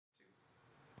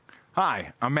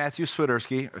Hi, I'm Matthew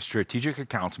Swiderski, a Strategic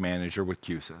Accounts Manager with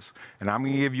Q-SYS, and I'm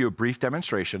going to give you a brief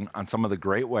demonstration on some of the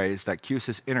great ways that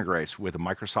Q-SYS integrates with a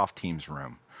Microsoft Teams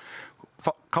room.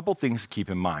 A couple things to keep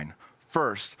in mind.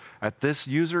 First, that this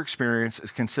user experience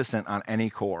is consistent on any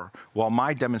core. While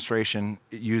my demonstration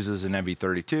uses an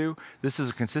NV32, this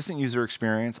is a consistent user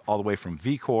experience all the way from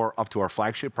vCore up to our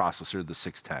flagship processor, the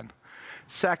 610.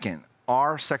 Second,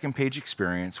 our second page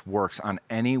experience works on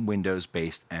any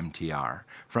Windows-based MTR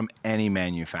from any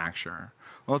manufacturer.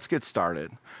 Let's get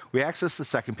started. We access the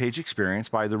second page experience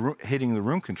by hitting the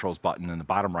room controls button in the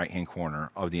bottom right-hand corner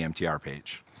of the MTR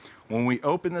page. When we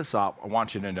open this up, I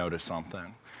want you to notice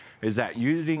something, is that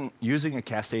using a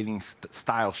cascading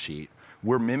style sheet,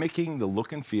 we're mimicking the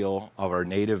look and feel of our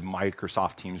native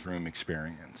Microsoft Teams room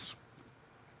experience.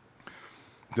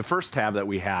 The first tab that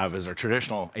we have is our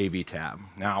traditional AV tab.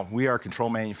 Now, we are a control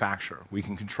manufacturer. We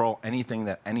can control anything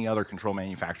that any other control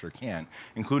manufacturer can,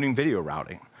 including video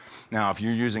routing. Now, if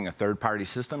you're using a third-party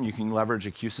system, you can leverage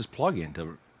a Q-SYS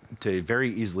plugin to very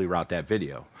easily route that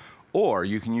video. Or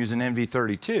you can use an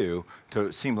NV32 to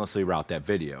seamlessly route that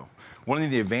video. One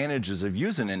of the advantages of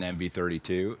using an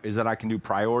NV32 is that I can do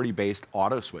priority-based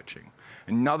auto switching.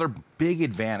 Another big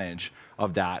advantage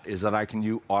of that is that I can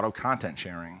do auto content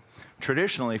sharing.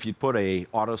 Traditionally, if you put a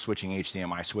auto switching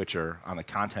HDMI switcher on the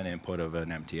content input of an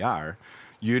MTR,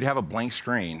 you'd have a blank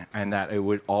screen and that it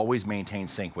would always maintain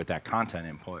sync with that content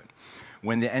input.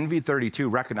 When the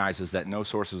NV32 recognizes that no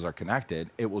sources are connected,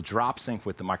 it will drop sync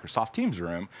with the Microsoft Teams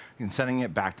room and sending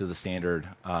it back to the standard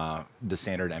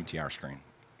MTR screen.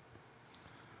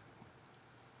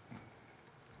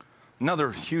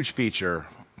 Another huge feature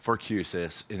for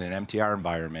Q-SYS in an MTR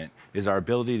environment is our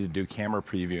ability to do camera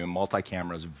preview and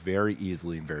multi-cameras very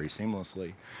easily and very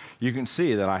seamlessly. You can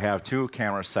see that I have two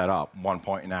cameras set up, one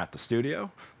pointing at the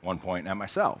studio, one pointing at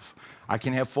myself. I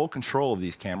can have full control of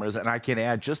these cameras, and I can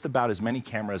add just about as many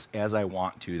cameras as I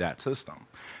want to that system.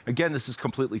 Again, this is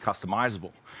completely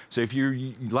customizable. So if you're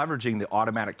leveraging the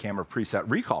automatic camera preset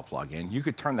recall plugin, you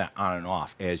could turn that on and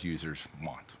off as users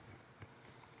want.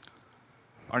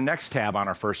 Our next tab on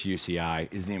our first UCI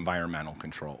is the environmental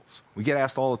controls. We get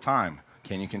asked all the time,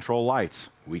 can you control lights?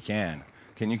 We can.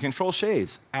 Can you control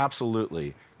shades?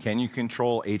 Absolutely. Can you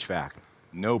control HVAC?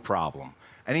 No problem.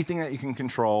 Anything that you can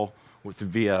control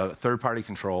via third-party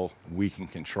control, we can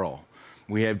control.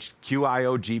 We have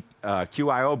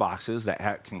QIO boxes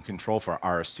that can control for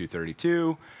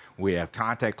RS-232. We have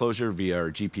contact closure via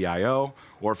our GPIO,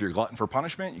 or if you're glutton for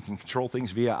punishment, you can control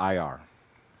things via IR.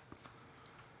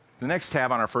 The next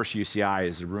tab on our first UCI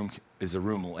is the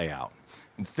room layout.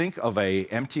 And think of a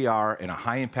MTR in a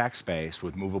high-impact space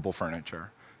with movable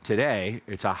furniture. Today,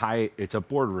 it's a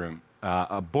boardroom,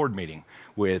 a board meeting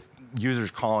with users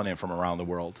calling in from around the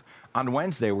world. On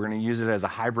Wednesday, we're going to use it as a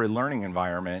hybrid learning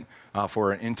environment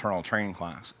for an internal training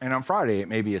class. And on Friday, it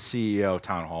may be a CEO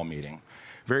town hall meeting.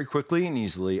 Very quickly and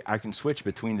easily, I can switch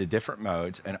between the different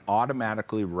modes and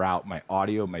automatically route my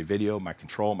audio, my video, my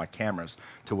control, my cameras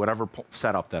to whatever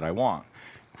setup that I want.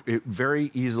 It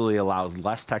very easily allows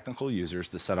less technical users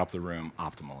to set up the room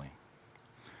optimally.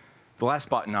 The last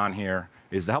button on here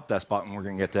is the help desk button. We're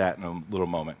going to get to that in a little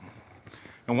moment.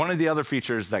 And one of the other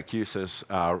features that Q-SYS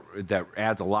that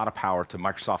adds a lot of power to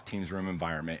Microsoft Teams room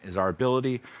environment is our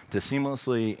ability to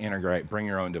seamlessly integrate bring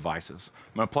your own devices.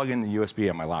 I'm going to plug in the USB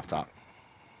on my laptop.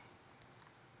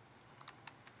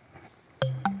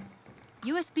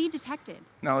 USB detected.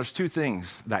 Now, there's two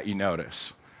things that you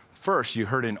notice. First, you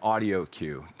heard an audio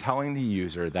cue telling the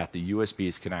user that the USB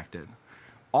is connected.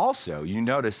 Also, you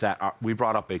notice that we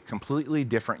brought up a completely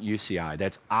different UCI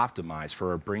that's optimized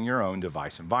for a bring your own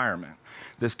device environment.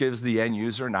 This gives the end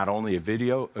user not only a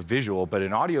visual, but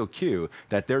an audio cue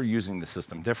that they're using the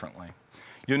system differently.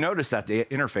 You'll notice that the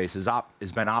interface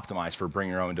has been optimized for a bring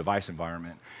your own device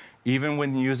environment. Even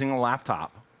when using a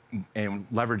laptop, and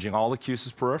leveraging all the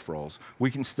Q-SYS peripherals, we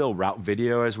can still route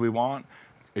video as we want,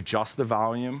 adjust the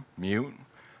volume, mute.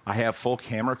 I have full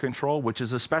camera control, which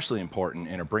is especially important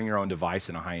in a bring your own device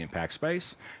in a high impact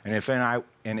space. And if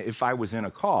I was in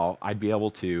a call, I'd be able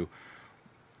to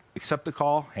accept the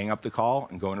call, hang up the call,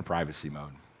 and go into privacy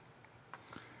mode.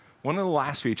 One of the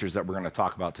last features that we're going to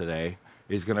talk about today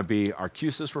is going to be our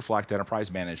Q-SYS Reflect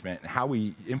Enterprise Management and how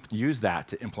we use that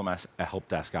to implement a help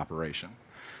desk operation.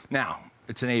 Now,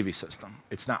 it's an AV system.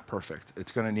 It's not perfect.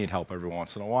 It's going to need help every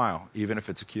once in a while, even if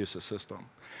it's a Q-SYS system.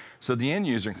 So the end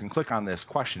user can click on this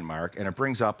question mark, and it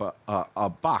brings up a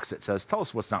box that says, tell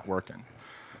us what's not working.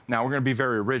 Now, we're going to be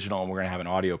very original, and we're going to have an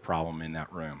audio problem in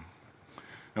that room.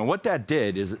 And what that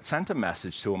did is it sent a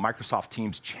message to a Microsoft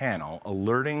Teams channel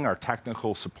alerting our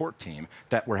technical support team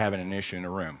that we're having an issue in the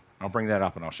room. I'll bring that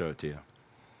up, and I'll show it to you.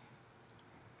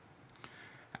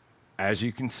 As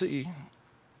you can see,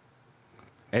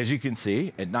 at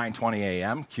 9:20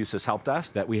 a.m., Q-SYS Help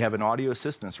Desk, that we have an audio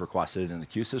assistance requested in the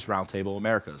Q-SYS Roundtable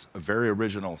Americas, a very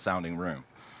original sounding room.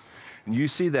 And you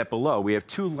see that below, we have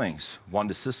two links, one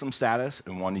to system status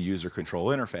and one to user control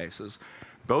interfaces.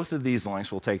 Both of these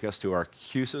links will take us to our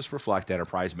Q-SYS Reflect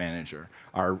Enterprise Manager,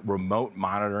 our remote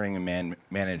monitoring and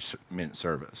management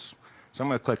service. So I'm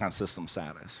going to click on system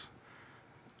status.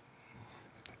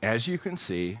 As you can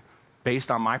see,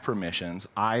 based on my permissions,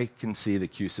 I can see the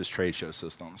Q-SYS trade show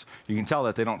systems. You can tell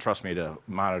that they don't trust me to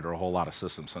monitor a whole lot of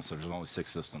systems since there's only 6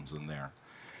 systems in there.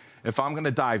 If I'm going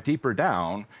to dive deeper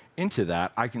down into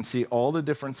that, I can see all the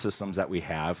different systems that we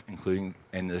have, including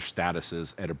and their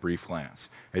statuses at a brief glance.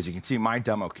 As you can see, my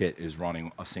demo kit is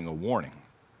running a single warning.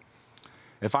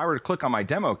 If I were to click on my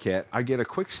demo kit, I get a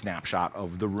quick snapshot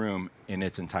of the room in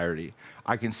its entirety.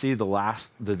 I can see the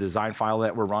design file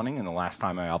that we're running and the last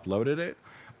time I uploaded it.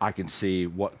 I can see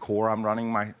what core I'm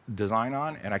running my design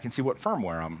on, and I can see what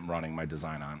firmware I'm running my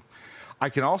design on. I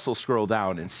can also scroll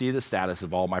down and see the status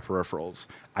of all my peripherals.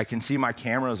 I can see my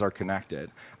cameras are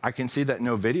connected. I can see that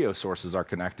no video sources are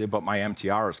connected, but my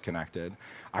MTR is connected.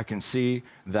 I can see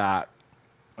that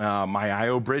my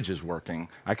I/O bridge is working.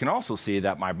 I can also see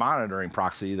that my monitoring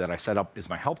proxy that I set up as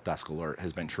my help desk alert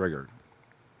has been triggered.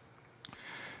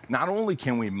 Not only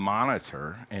can we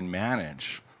monitor and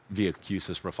manage via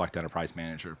Q-SYS Reflect Enterprise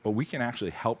Manager, but we can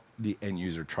actually help the end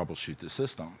user troubleshoot the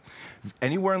system.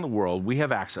 Anywhere in the world, we have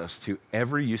access to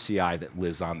every UCI that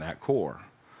lives on that core.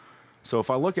 So if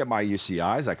I look at my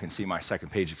UCIs, I can see my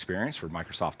second page experience for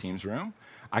Microsoft Teams Room.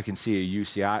 I can see a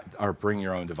UCI, or bring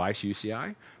your own device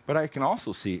UCI, but I can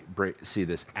also see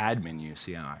this admin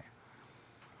UCI.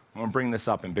 I'm going to bring this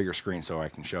up in bigger screen so I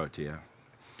can show it to you.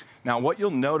 Now, what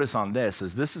you'll notice on this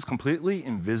is completely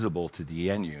invisible to the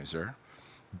end user,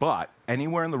 but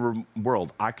anywhere in the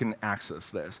world, I can access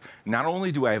this. Not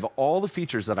only do I have all the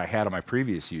features that I had on my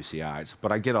previous UCIs,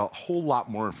 but I get a whole lot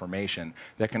more information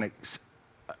that can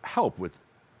help with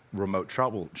remote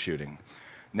troubleshooting.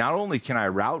 Not only can I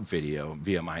route video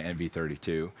via my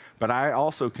NV32, but I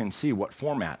also can see what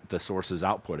format the source is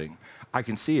outputting. I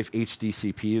can see if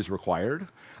HDCP is required.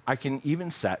 I can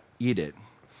even set EDIT.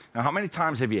 Now, how many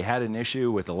times have you had an issue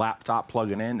with a laptop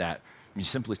plugging in that you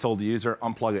simply told the user,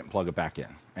 unplug it and plug it back in,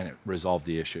 and it resolved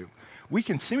the issue? We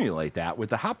can simulate that with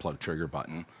the hot plug trigger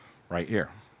button right here.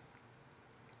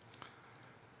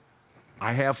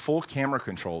 I have full camera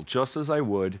control, just as I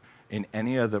would in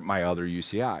any of my other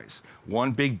UCIs.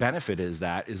 One big benefit is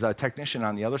that a technician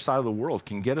on the other side of the world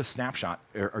can get a snapshot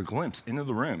or a glimpse into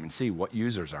the room and see what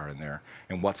users are in there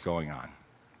and what's going on.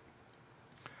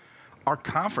 Our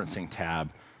conferencing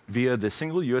tab, via the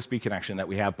single USB connection that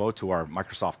we have both to our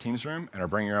Microsoft Teams room and our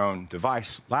bring your own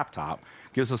device laptop,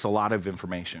 gives us a lot of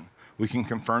information. We can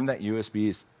confirm that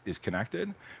USB is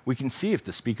connected. We can see if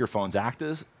the speakerphone's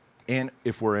active and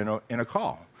if we're in a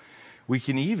call. We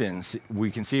can see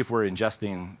if we're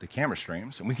ingesting the camera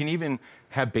streams, and we can even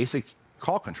have basic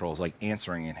call controls like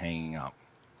answering and hanging up.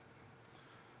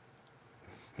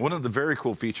 One of the very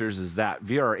cool features is that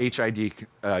via our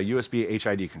USB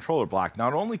HID controller block,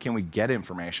 not only can we get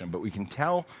information, but we can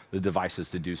tell the devices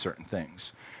to do certain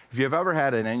things. If you've ever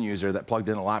had an end user that plugged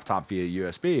in a laptop via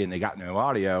USB and they got no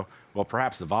audio, well,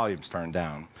 perhaps the volume's turned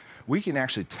down. We can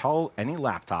actually tell any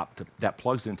laptop that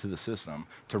plugs into the system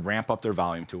to ramp up their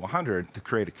volume to 100 to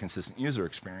create a consistent user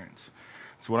experience.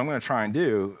 So what I'm going to try and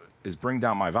do is bring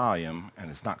down my volume, and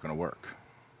it's not going to work.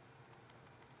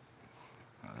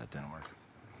 Oh, that didn't work.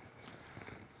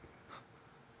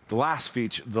 The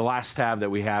last tab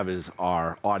that we have is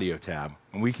our audio tab.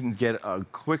 And we can get a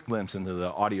quick glimpse into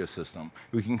the audio system.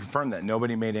 We can confirm that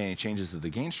nobody made any changes to the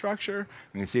gain structure.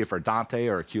 We can see if our Dante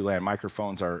or our QLAN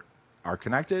microphones are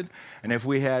connected. And if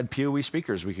we had PoE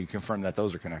speakers, we can confirm that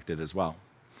those are connected as well.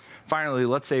 Finally,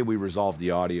 let's say we resolve the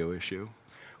audio issue.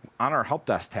 On our Help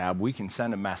Desk tab, we can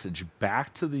send a message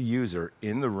back to the user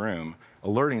in the room,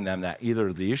 alerting them that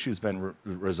either the issue has been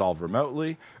resolved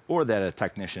remotely or that a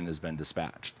technician has been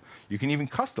dispatched. You can even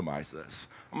customize this.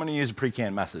 I'm going to use a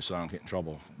pre-canned message so I don't get in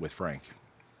trouble with Frank.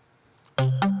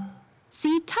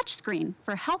 See touchscreen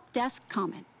for Help Desk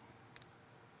comment.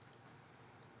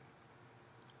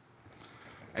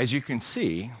 As you can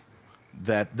see,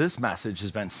 that this message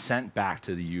has been sent back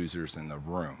to the users in the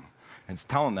room. It's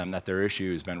telling them that their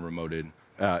issue has been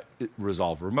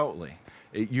resolved remotely.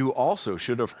 You also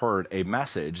should have heard a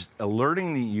message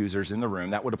alerting the users in the room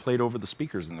that would have played over the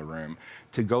speakers in the room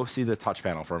to go see the touch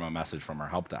panel from a message from our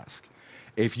help desk.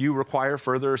 If you require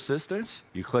further assistance,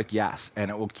 you click yes, and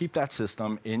it will keep that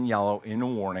system in yellow in a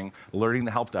warning, alerting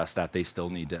the help desk that they still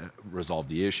need to resolve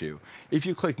the issue. If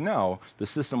you click no, the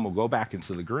system will go back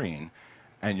into the green,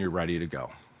 and you're ready to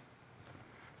go.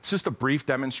 It's just a brief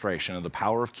demonstration of the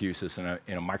power of Q-SYS in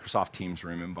a Microsoft Teams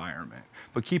room environment.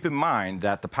 But keep in mind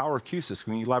that the power of Q-SYS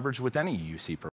can be leveraged with any UC provider.